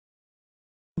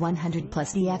100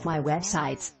 plus DFY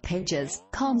websites, pages,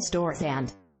 com stores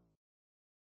and...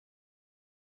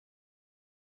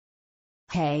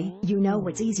 Hey, you know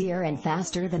what's easier and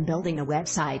faster than building a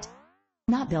website?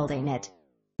 Not building it.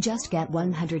 Just get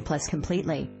 100 plus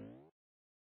completely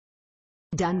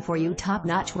done for you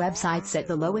top-notch websites at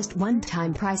the lowest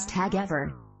one-time price tag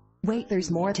ever. Wait, there's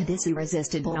more to this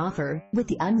irresistible offer, with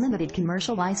the unlimited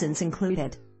commercial license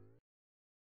included.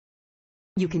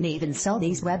 You can even sell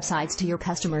these websites to your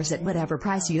customers at whatever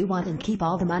price you want and keep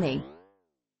all the money.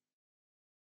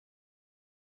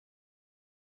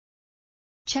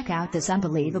 Check out this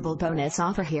unbelievable bonus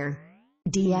offer here.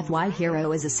 DFY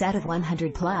Hero is a set of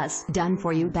 100 plus,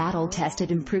 done-for-you,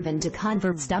 battle-tested and proven to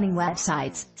convert stunning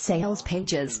websites, sales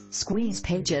pages, squeeze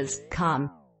pages,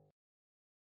 com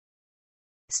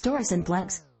stores and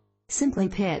blogs. Simply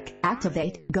pick,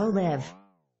 activate, go live.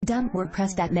 Dump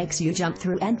WordPress that makes you jump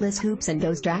through endless hoops and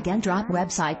those drag-and-drop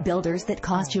website builders that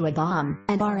cost you a bomb,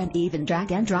 and aren't even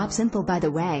drag-and-drop simple, by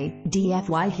the way.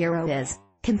 DFY Hero is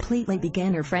completely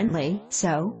beginner-friendly,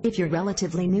 so, if you're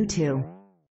relatively new to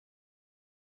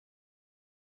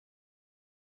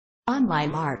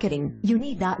online marketing, you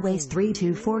need not waste 3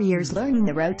 to 4 years learning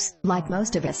the ropes, like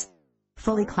most of us.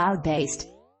 Fully cloud-based.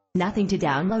 Nothing to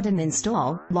download and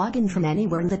install, log in from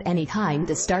anywhere and at any time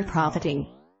to start profiting.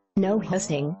 No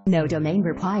hosting, no domain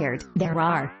required, there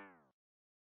are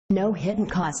no hidden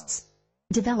costs.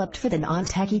 Developed for the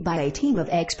non-techie by a team of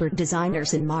expert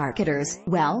designers and marketers,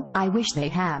 well, I wish they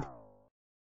had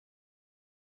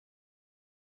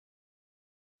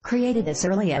created this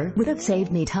earlier. Would have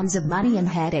saved me tons of money and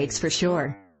headaches for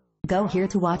sure. Go here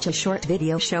to watch a short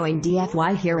video showing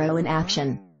DFY Hero in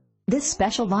action. This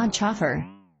special launch offer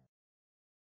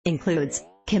includes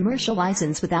commercial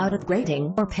license without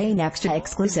upgrading or paying extra,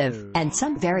 exclusive, and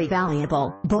some very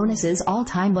valuable bonuses,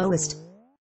 all-time lowest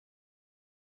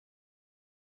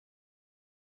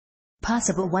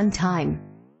possible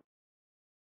one-time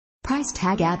price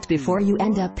tag at before you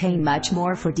end up paying much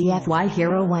more for DFY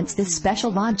Hero once this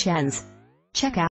special launch ends. Check out